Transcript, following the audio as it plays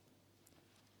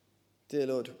Dear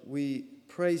Lord, we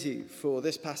praise you for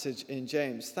this passage in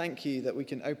James. Thank you that we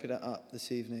can open it up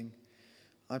this evening.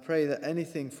 I pray that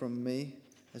anything from me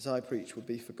as I preach would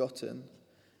be forgotten,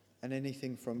 and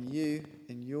anything from you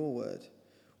in your word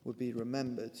would be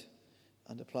remembered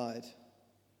and applied.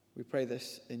 We pray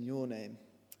this in your name.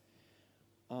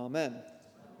 Amen.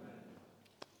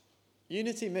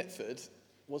 Unity Mitford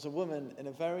was a woman in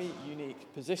a very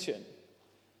unique position.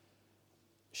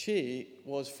 She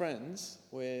was friends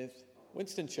with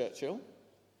Winston Churchill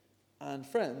and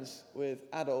friends with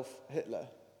Adolf Hitler.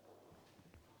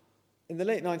 In the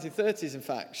late 1930s, in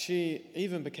fact, she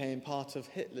even became part of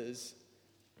Hitler's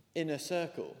inner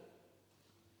circle.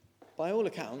 By all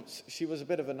accounts, she was a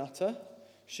bit of a nutter.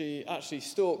 She actually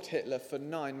stalked Hitler for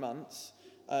 9 months,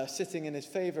 sitting in his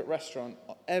favourite restaurant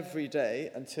every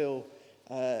day until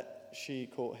she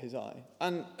caught his eye.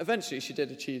 And eventually she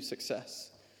did achieve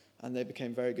success, and they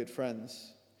became very good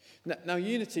friends. Now,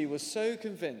 Unity was so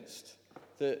convinced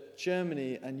that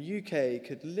Germany and UK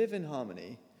could live in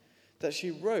harmony that she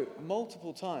wrote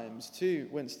multiple times to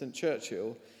Winston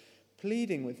Churchill,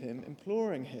 pleading with him,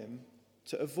 imploring him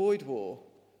to avoid war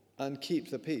and keep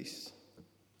the peace.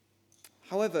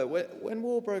 However, when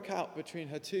war broke out between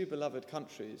her two beloved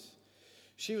countries,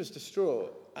 she was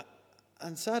distraught,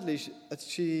 and sadly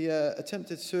she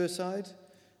attempted suicide,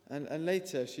 and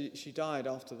later she died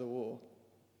after the war.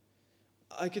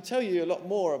 I could tell you a lot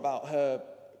more about her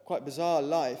quite bizarre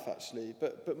life, actually,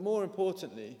 but more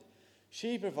importantly,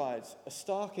 she provides a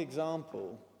stark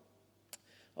example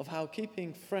of how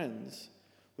keeping friends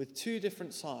with two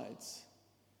different sides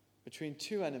between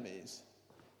two enemies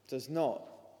does not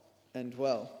end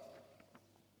well.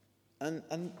 And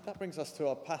that brings us to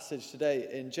our passage today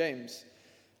in James.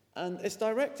 And it's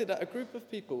directed at a group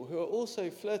of people who are also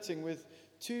flirting with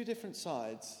two different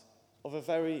sides of a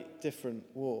very different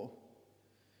war.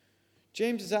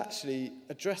 James is actually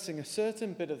addressing a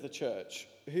certain bit of the church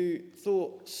who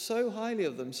thought so highly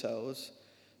of themselves,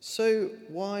 so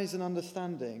wise and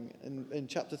understanding in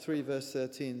chapter 3, verse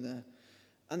 13 there.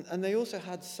 And they also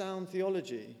had sound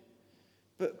theology.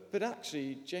 But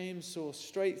actually, James saw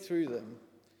straight through them.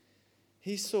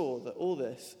 He saw that all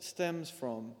this stems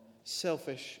from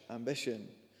selfish ambition.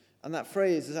 And that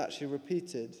phrase is actually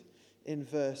repeated in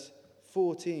verse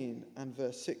 14 and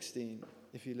verse 16,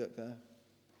 if you look there.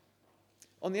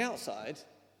 On the outside,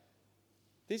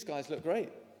 these guys look great.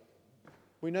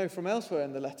 We know from elsewhere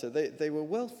in the letter they were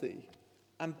wealthy,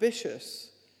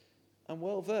 ambitious, and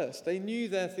well-versed. They knew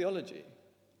their theology.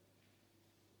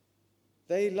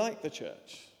 They like the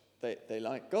church. They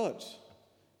like God.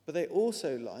 But they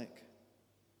also like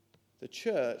the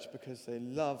church because they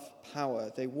love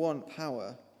power. They want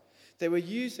power. They were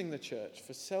using the church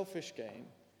for selfish gain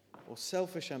or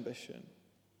selfish ambition.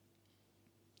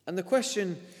 And the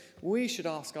question we should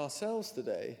ask ourselves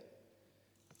today,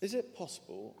 is it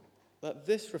possible that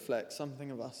this reflects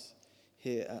something of us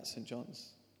here at St.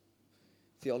 John's?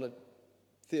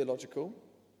 Theological,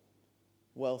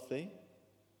 wealthy,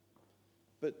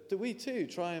 but do we too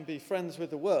try and be friends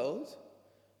with the world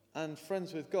and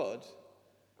friends with God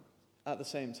at the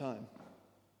same time?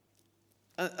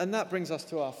 And that brings us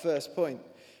to our first point.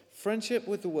 Friendship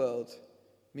with the world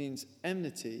means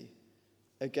enmity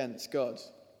against God.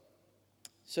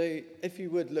 So if you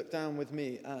would look down with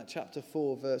me at chapter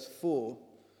 4, verse 4,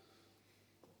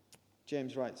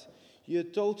 James writes, "You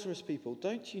adulterous people,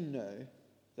 don't you know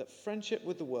that friendship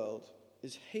with the world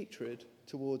is hatred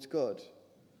towards God?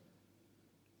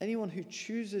 Anyone who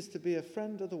chooses to be a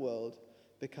friend of the world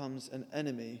becomes an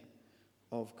enemy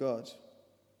of God."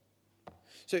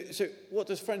 So what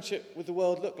does friendship with the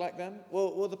world look like then?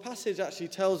 Well, the passage actually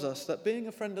tells us that being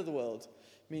a friend of the world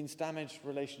means damaged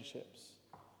relationships,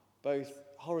 both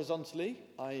horizontally,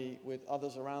 i.e. with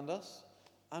others around us,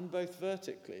 and both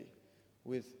vertically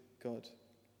with God.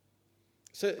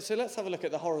 So let's have a look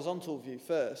at the horizontal view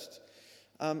first.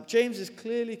 James is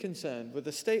clearly concerned with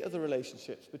the state of the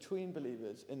relationships between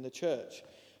believers in the church.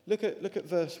 Look at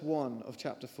verse 1 of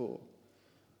chapter 4.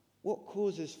 "What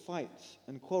causes fights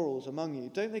and quarrels among you?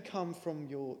 Don't they come from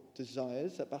your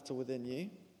desires that battle within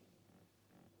you?"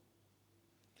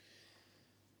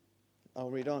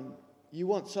 I'll read on. "You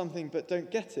want something but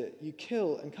don't get it. You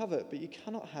kill and covet, but you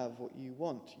cannot have what you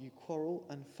want. You quarrel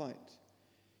and fight.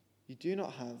 You do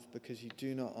not have because you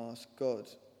do not ask God."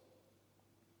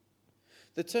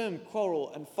 The term quarrel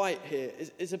and fight here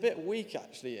is a bit weak,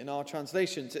 actually, in our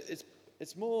translations.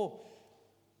 It's more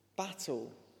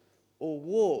battle or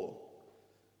war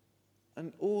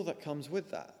and all that comes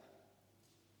with that.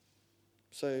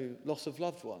 So, loss of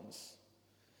loved ones,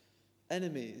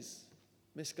 enemies,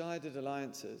 misguided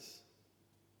alliances.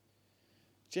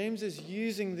 James is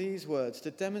using these words to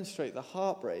demonstrate the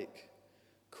heartbreak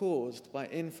caused by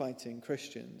infighting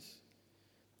Christians.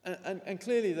 And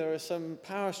clearly there are some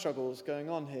power struggles going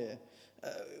on here.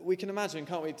 We can imagine,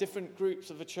 can't we, different groups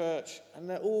of a church, and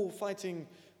they're all fighting,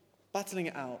 battling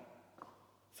it out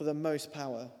for the most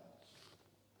power.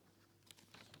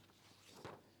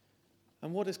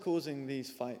 And what is causing these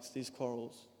fights, these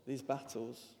quarrels, these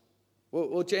battles?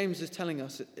 Well, James is telling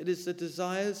us it is the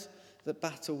desires that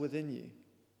battle within you.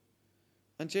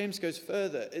 And James goes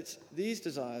further. It's these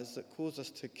desires that cause us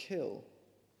to kill.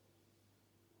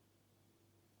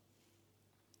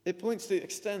 It points to the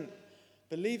extent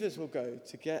believers will go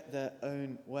to get their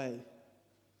own way.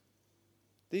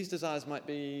 These desires might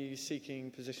be seeking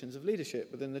positions of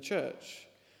leadership within the church.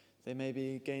 They may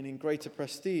be gaining greater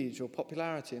prestige or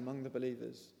popularity among the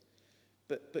believers.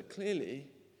 But clearly,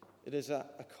 it is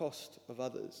at a cost of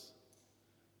others.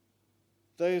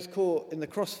 Those caught in the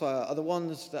crossfire are the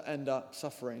ones that end up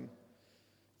suffering.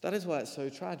 That is why it's so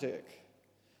tragic.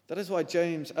 That is why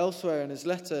James, elsewhere in his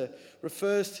letter,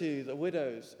 refers to the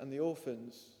widows and the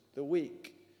orphans, the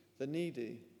weak, the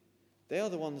needy. They are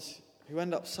the ones who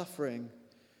end up suffering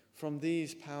from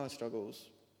these power struggles.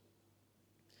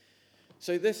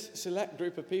 So this select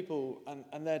group of people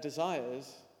and their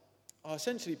desires are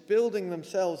essentially building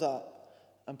themselves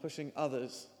up and pushing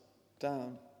others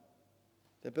down.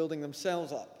 They're building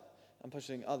themselves up and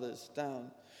pushing others down.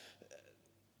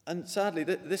 And sadly,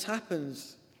 this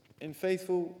happens in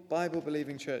faithful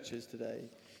Bible-believing churches today.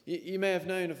 You may have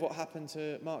known of what happened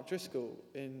to Mark Driscoll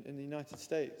in the United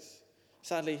States.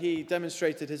 Sadly, he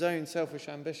demonstrated his own selfish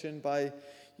ambition by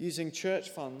using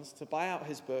church funds to buy out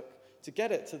his book to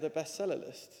get it to the bestseller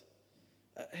list.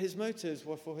 His motives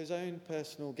were for his own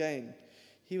personal gain.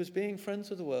 He was being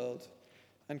friends with the world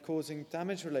and causing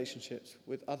damaged relationships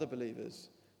with other believers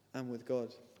and with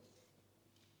God.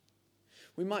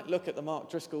 We might look at the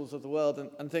Mark Driscolls of the world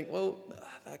and think, well,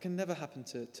 that can never happen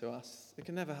to us. It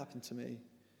can never happen to me.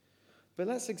 But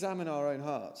let's examine our own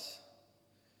hearts.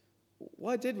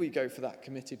 Why did we go for that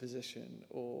committee position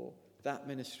or that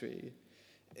ministry?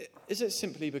 Is it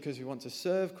simply because we want to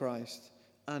serve Christ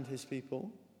and his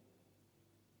people?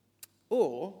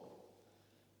 Or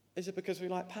is it because we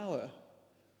like power?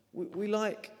 We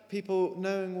like people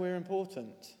knowing we're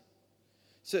important.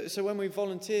 So when we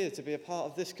volunteer to be a part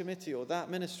of this committee or that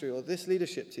ministry or this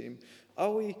leadership team,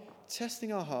 are we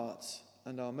testing our hearts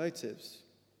and our motives?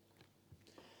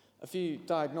 A few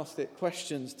diagnostic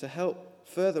questions to help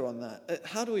further on that.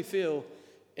 How do we feel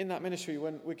in that ministry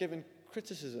when we're given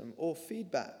criticism or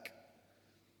feedback?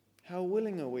 How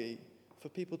willing are we for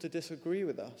people to disagree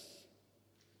with us?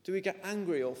 Do we get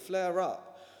angry or flare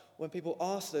up when people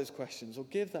ask those questions or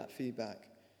give that feedback?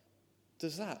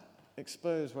 Does that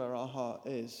expose where our heart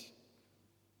is?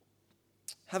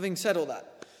 Having said all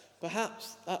that,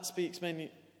 perhaps that speaks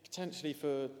mainly potentially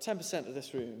for 10% of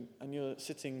this room, and you're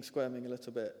sitting squirming a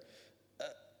little bit.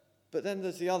 But then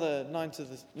there's the other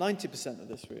 90% of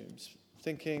this room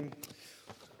thinking,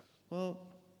 well,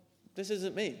 this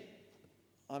isn't me.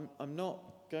 I'm not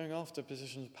going after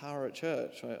positions of power at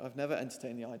church. I've never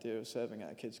entertained the idea of serving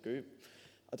at a kids group.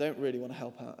 I don't really want to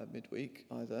help out at midweek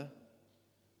either.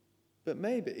 But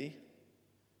maybe,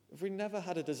 if we never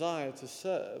had a desire to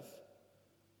serve,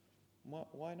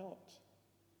 why not?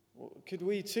 Could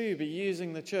we too be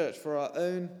using the church for our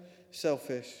own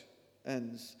selfish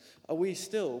ends? Are we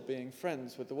still being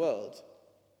friends with the world?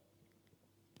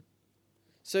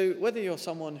 So whether you're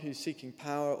someone who's seeking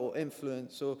power or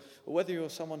influence, or whether you're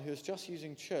someone who's just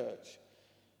using church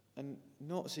and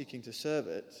not seeking to serve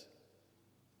it,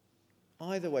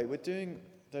 either way, we're doing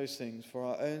those things for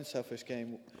our own selfish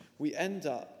gain. We end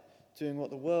up doing what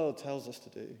the world tells us to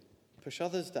do, push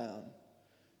others down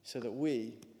so that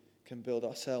we can build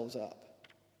ourselves up.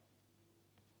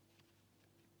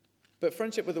 But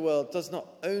friendship with the world does not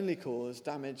only cause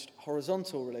damaged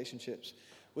horizontal relationships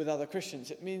with other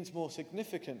Christians, it means more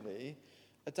significantly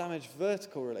a damaged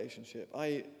vertical relationship,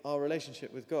 i.e. our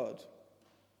relationship with God.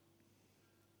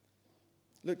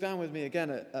 Look down with me again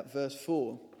at verse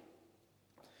 4.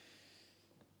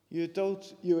 You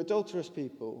adulterous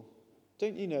people,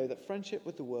 don't you know that friendship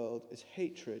with the world is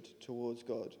hatred towards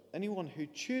God? Anyone who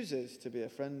chooses to be a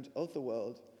friend of the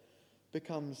world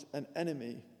becomes an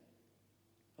enemy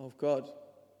of God.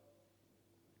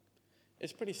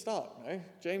 It's pretty stark, no?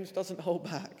 James doesn't hold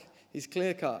back. He's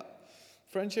clear-cut.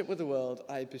 Friendship with the world,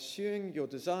 i.e. pursuing your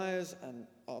desires and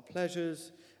our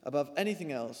pleasures above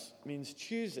anything else, means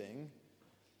choosing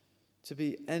to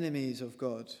be enemies of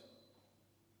God.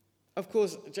 Of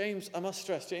course, James, I must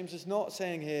stress, James is not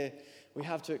saying here we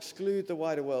have to exclude the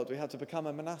wider world. We have to become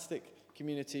a monastic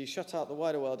community, shut out the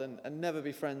wider world, and never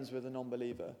be friends with a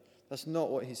non-believer. That's not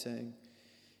what he's saying.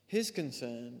 His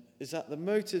concern is that the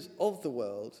motives of the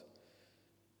world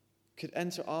could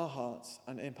enter our hearts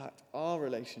and impact our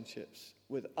relationships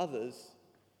with others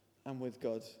and with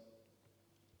God.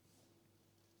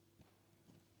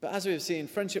 But as we have seen,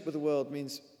 friendship with the world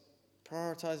means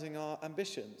prioritizing our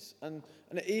ambitions, and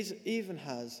it even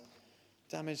has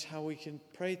damaged how we can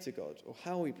pray to God, or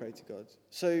how we pray to God.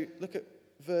 So look at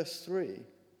verse 3.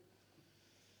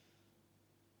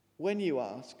 When you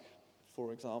ask,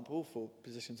 for example, for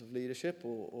positions of leadership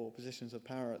or positions of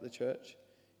power at the church,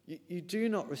 you do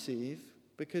not receive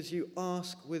because you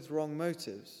ask with wrong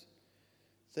motives,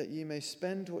 that you may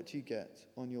spend what you get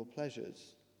on your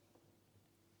pleasures.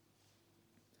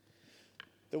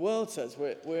 The world says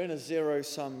we're in a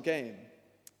zero-sum game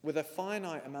with a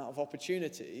finite amount of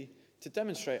opportunity to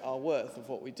demonstrate our worth of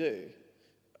what we do.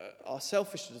 Our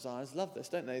selfish desires love this,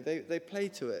 don't they? They play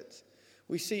to it.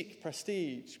 We seek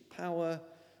prestige, power,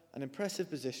 and impressive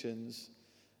positions,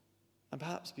 and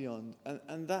perhaps beyond.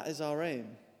 And that is our aim.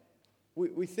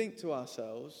 We think to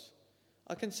ourselves,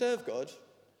 I can serve God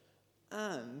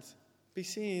and be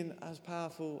seen as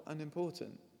powerful and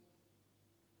important.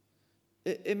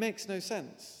 It makes no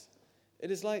sense.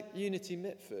 It is like Unity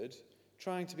Mitford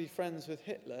trying to be friends with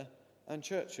Hitler and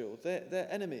Churchill. They're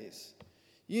enemies.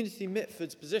 Unity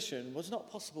Mitford's position was not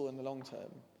possible in the long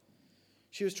term.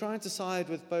 She was trying to side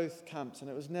with both camps, and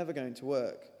it was never going to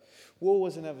work. War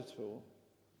was inevitable,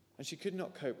 and she could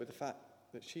not cope with the fact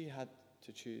that she had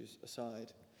to choose a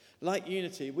side. Like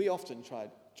Unity, we often try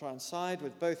and side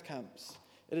with both camps.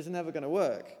 It is never going to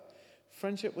work.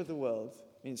 Friendship with the world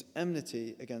means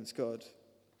enmity against God.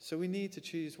 So we need to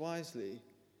choose wisely.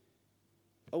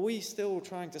 Are we still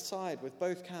trying to side with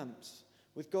both camps,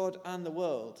 with God and the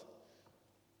world?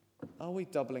 Are we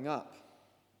doubling up?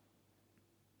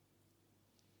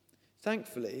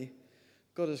 Thankfully,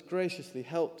 God has graciously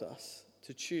helped us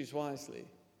to choose wisely.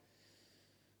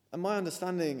 And my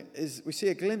understanding is we see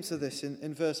a glimpse of this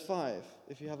in verse 5,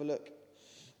 if you have a look.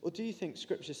 Or do you think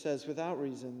Scripture says without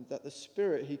reason that the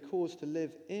Spirit he caused to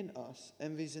live in us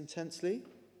envies intensely?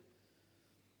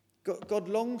 God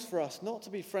longs for us not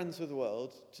to be friends with the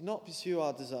world, to not pursue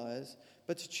our desires,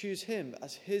 but to choose him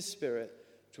as his Spirit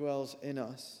dwells in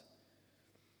us.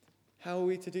 How are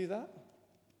we to do that?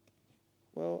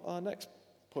 Well, our next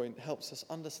point helps us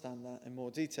understand that in more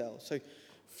detail. So,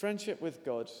 friendship with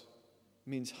God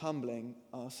means humbling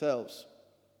ourselves.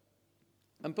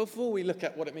 And before we look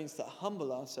at what it means to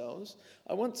humble ourselves,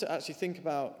 I want to actually think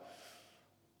about,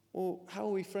 well, how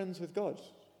are we friends with God?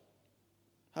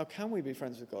 How can we be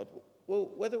friends with God?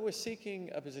 Well, whether we're seeking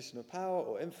a position of power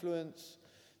or influence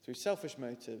through selfish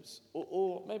motives,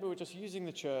 or maybe we're just using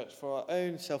the church for our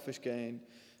own selfish gain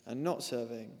and not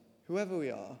serving, whoever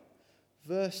we are,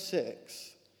 verse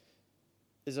 6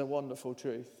 is a wonderful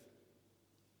truth.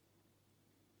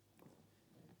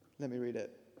 Let me read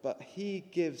it. But he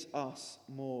gives us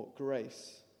more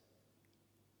grace.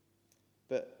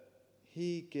 But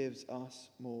he gives us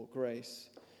more grace.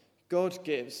 God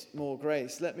gives more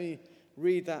grace. Let me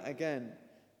read that again.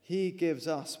 He gives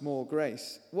us more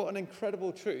grace. What an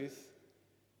incredible truth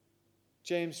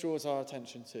James draws our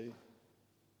attention to.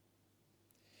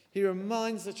 He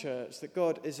reminds the church that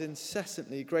God is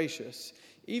incessantly gracious,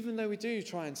 even though we do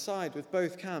try and side with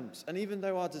both camps, and even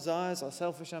though our desires, our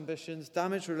selfish ambitions,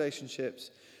 damage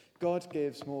relationships, God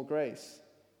gives more grace.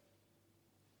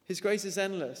 His grace is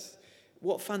endless.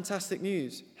 What fantastic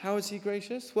news. How is he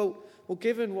gracious? Well,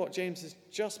 given what James has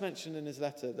just mentioned in his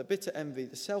letter, the bitter envy,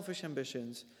 the selfish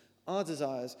ambitions, our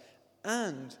desires,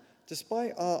 and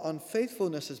despite our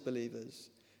unfaithfulness as believers,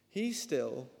 he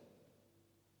still,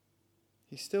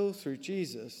 through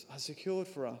Jesus, has secured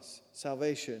for us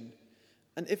salvation.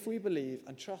 And if we believe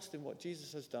and trust in what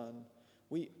Jesus has done,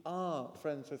 we are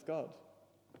friends with God.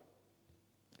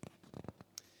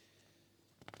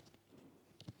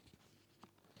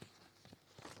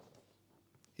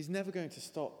 He's never going to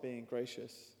stop being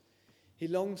gracious. He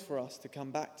longs for us to come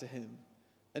back to him.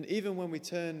 And even when we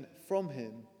turn from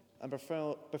him and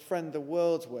befriend the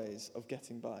world's ways of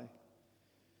getting by,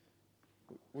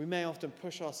 we may often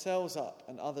push ourselves up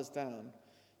and others down.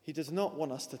 He does not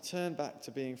want us to turn back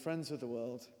to being friends with the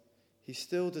world. He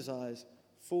still desires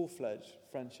full-fledged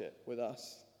friendship with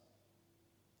us.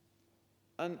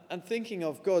 And thinking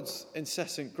of God's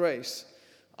incessant grace,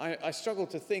 I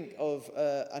struggled to think of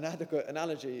an adequate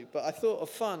analogy, but I thought of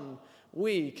fun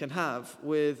we can have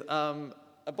with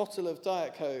a bottle of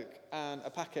Diet Coke and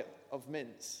a packet of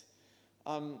mints.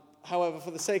 However, for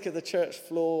the sake of the church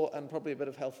floor and probably a bit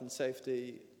of health and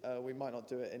safety, we might not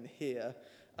do it in here.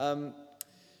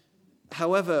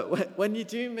 However, when you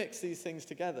do mix these things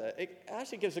together, it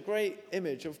actually gives a great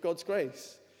image of God's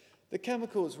grace. The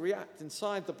chemicals react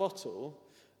inside the bottle,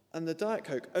 and the Diet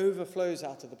Coke overflows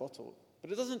out of the bottle.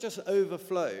 But it doesn't just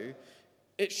overflow,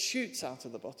 it shoots out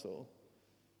of the bottle.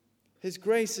 His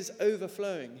grace is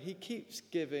overflowing. He keeps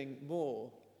giving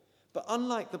more. But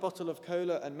unlike the bottle of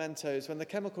cola and Mentos, when the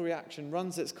chemical reaction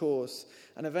runs its course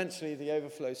and eventually the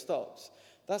overflow stops,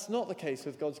 that's not the case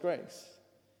with God's grace.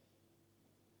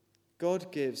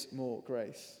 God gives more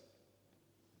grace.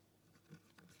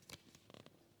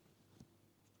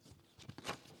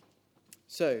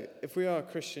 So, if we are a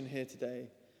Christian here today,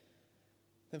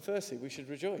 then firstly, we should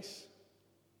rejoice.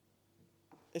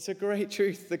 It's a great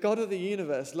truth. The God of the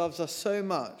universe loves us so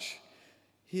much,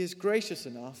 he is gracious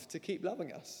enough to keep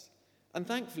loving us. And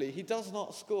thankfully, he does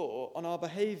not score on our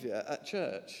behavior at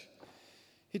church.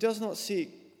 He does not seek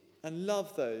and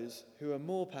love those who are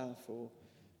more powerful,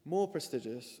 more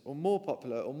prestigious, or more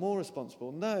popular, or more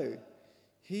responsible. No,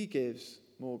 he gives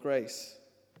more grace.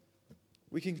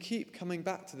 We can keep coming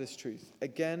back to this truth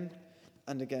again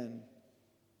and again.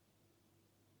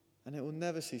 And it will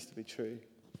never cease to be true.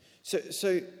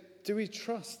 So do we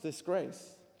trust this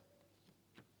grace?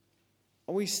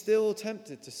 Are we still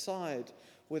tempted to side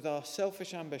with our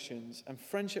selfish ambitions and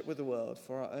friendship with the world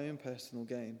for our own personal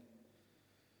gain?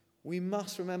 We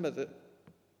must remember that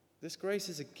this grace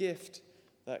is a gift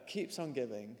that keeps on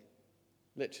giving,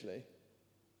 literally.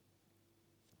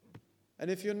 And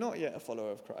if you're not yet a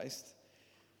follower of Christ,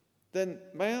 then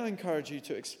may I encourage you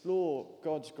to explore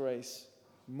God's grace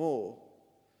more.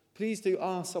 Please do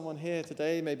ask someone here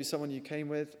today, maybe someone you came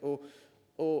with,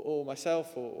 or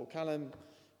myself, or Callum,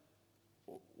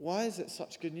 why is it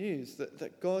such good news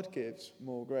that God gives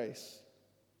more grace?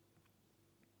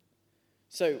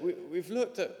 So we've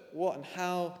looked at what and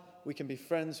how we can be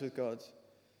friends with God.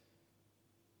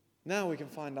 Now we can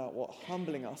find out what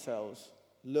humbling ourselves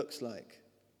looks like.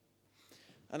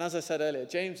 And as I said earlier,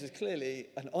 James is clearly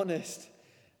an honest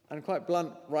and quite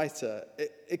blunt writer.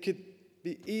 It could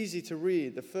be easy to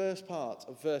read the first part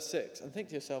of verse 6 and think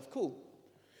to yourself, cool,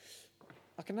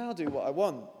 I can now do what I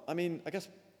want. I mean, I guess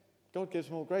God gives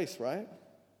more grace, right?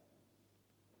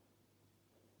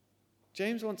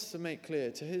 James wants to make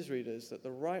clear to his readers that the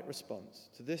right response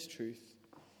to this truth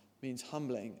means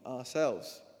humbling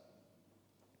ourselves.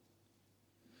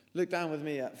 Look down with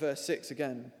me at verse 6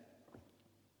 again.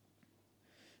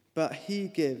 But he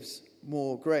gives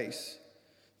more grace.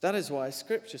 That is why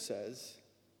Scripture says,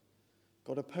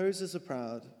 God opposes the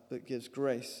proud, but gives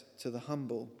grace to the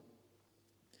humble.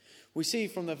 We see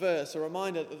from the verse a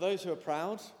reminder that those who are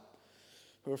proud,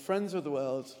 who are friends with the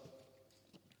world,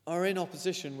 are in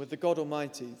opposition with the God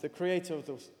Almighty, the creator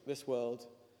of this world.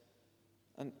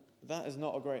 And that is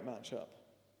not a great matchup.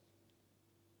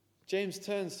 James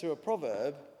turns to a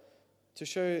proverb to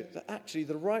show that actually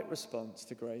the right response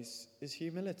to grace is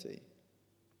humility.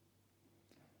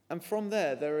 And from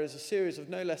there is a series of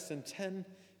no less than 10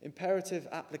 imperative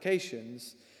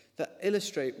applications that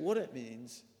illustrate what it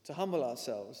means to humble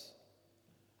ourselves.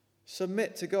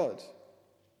 Submit to God.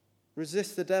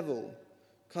 Resist the devil.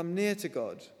 Come near to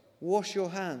God. Wash your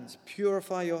hands.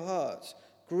 Purify your hearts.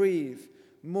 Grieve.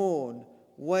 Mourn.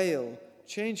 Wail.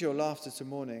 Change your laughter to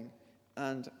mourning.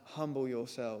 And humble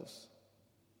yourselves.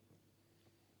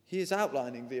 He is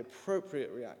outlining the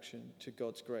appropriate reaction to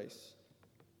God's grace.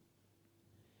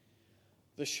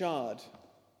 The Shard,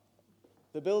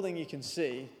 the building you can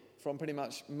see from pretty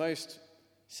much most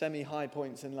semi-high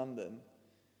points in London,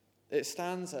 it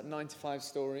stands at 95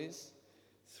 stories,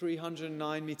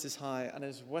 309 metres high, and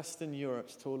is Western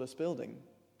Europe's tallest building.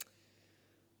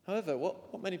 However,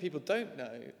 what many people don't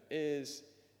know is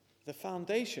the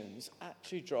foundations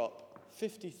actually drop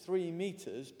 53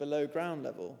 metres below ground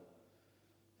level.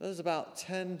 There's about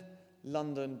 10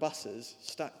 London buses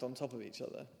stacked on top of each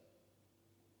other.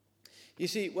 You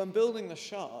see, when building the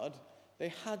Shard,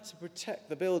 they had to protect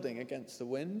the building against the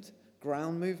wind,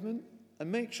 ground movement,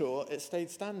 and make sure it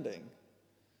stayed standing.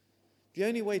 The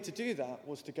only way to do that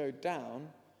was to go down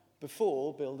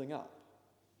before building up,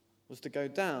 was to go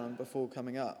down before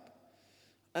coming up.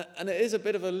 And it is a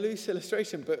bit of a loose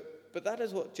illustration, but that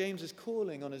is what James is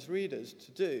calling on his readers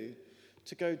to do,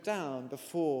 to go down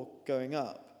before going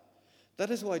up. That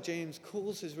is why James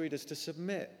calls his readers to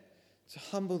submit, to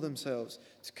humble themselves,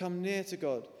 to come near to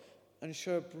God, and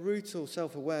show a brutal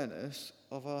self-awareness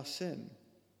of our sin.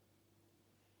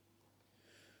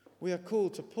 We are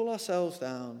called to pull ourselves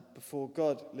down before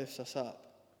God lifts us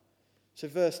up. So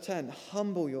verse 10,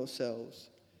 humble yourselves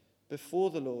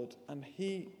before the Lord, and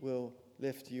he will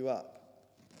lift you up.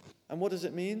 And what does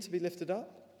it mean to be lifted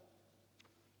up?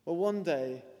 Well, one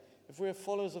day, if we are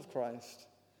followers of Christ,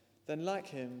 then like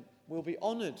him, we'll be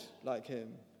honoured like him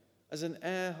as an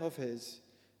heir of his,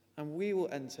 and we will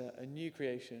enter a new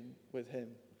creation with him.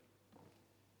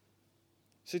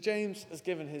 So James has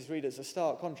given his readers a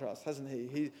stark contrast, hasn't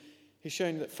he? He's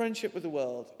shown that friendship with the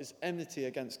world is enmity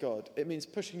against God. It means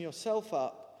pushing yourself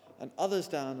up and others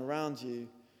down around you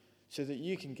so that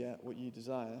you can get what you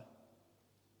desire.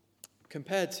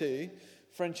 Compared to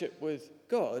friendship with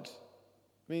God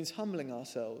means humbling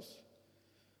ourselves.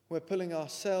 We're pulling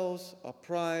ourselves, our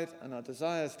pride, and our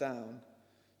desires down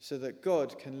so that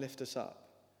God can lift us up.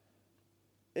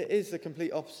 It is the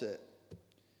complete opposite.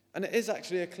 And it is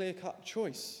actually a clear-cut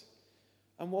choice,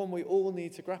 and one we all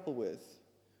need to grapple with,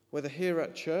 whether here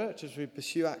at church as we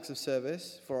pursue acts of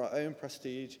service for our own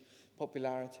prestige,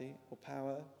 popularity, or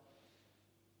power,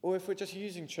 or if we're just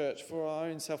using church for our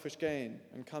own selfish gain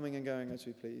and coming and going as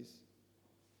we please.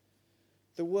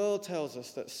 The world tells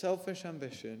us that selfish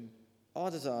ambition, our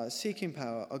desires, seeking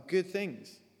power are good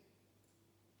things.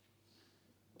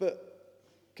 But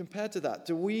compared to that,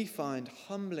 do we find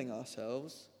humbling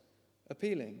ourselves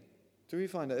appealing? Do we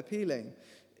find it appealing?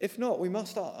 If not, we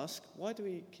must ask, why do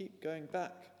we keep going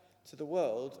back to the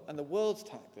world and the world's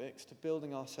tactics to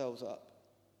building ourselves up?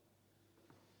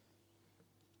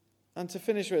 And to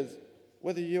finish with,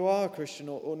 whether you are a Christian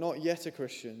or not yet a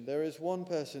Christian, there's one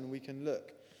person we can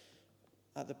look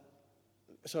at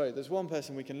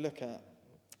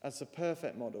as the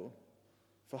perfect model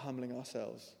for humbling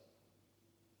ourselves.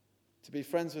 To be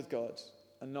friends with God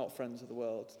and not friends of the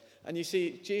world. And you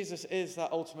see, Jesus is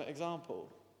that ultimate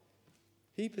example.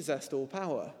 He possessed all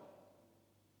power.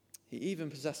 He even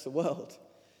possessed the world.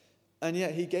 And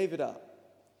yet he gave it up.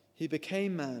 He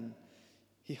became man.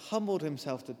 He humbled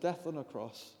himself to death on a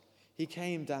cross. He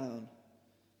came down.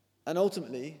 And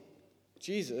ultimately,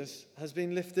 Jesus has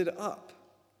been lifted up.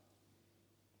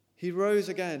 He rose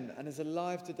again and is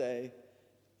alive today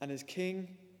and is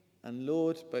King and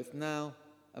Lord both now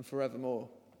and forevermore.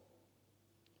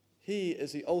 He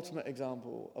is the ultimate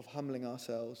example of humbling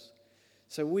ourselves.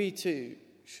 So we too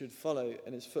should follow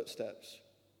in his footsteps.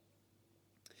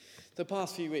 The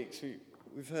past few weeks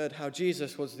we've heard how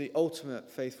Jesus was the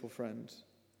ultimate faithful friend,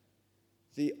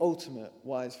 the ultimate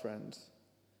wise friend.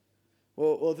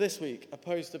 Well, this week,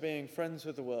 opposed to being friends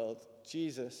with the world,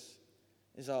 Jesus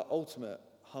is our ultimate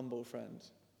humble friend.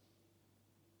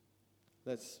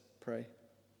 Let's pray.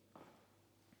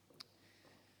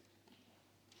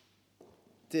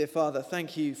 Dear Father,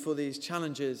 thank you for these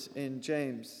challenges in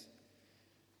James.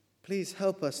 Please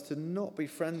help us to not be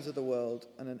friends of the world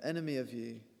and an enemy of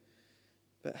you,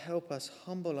 but help us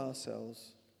humble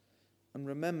ourselves and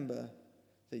remember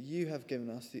that you have given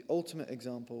us the ultimate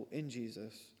example in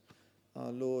Jesus,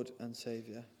 our Lord and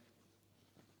Saviour.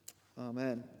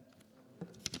 Amen.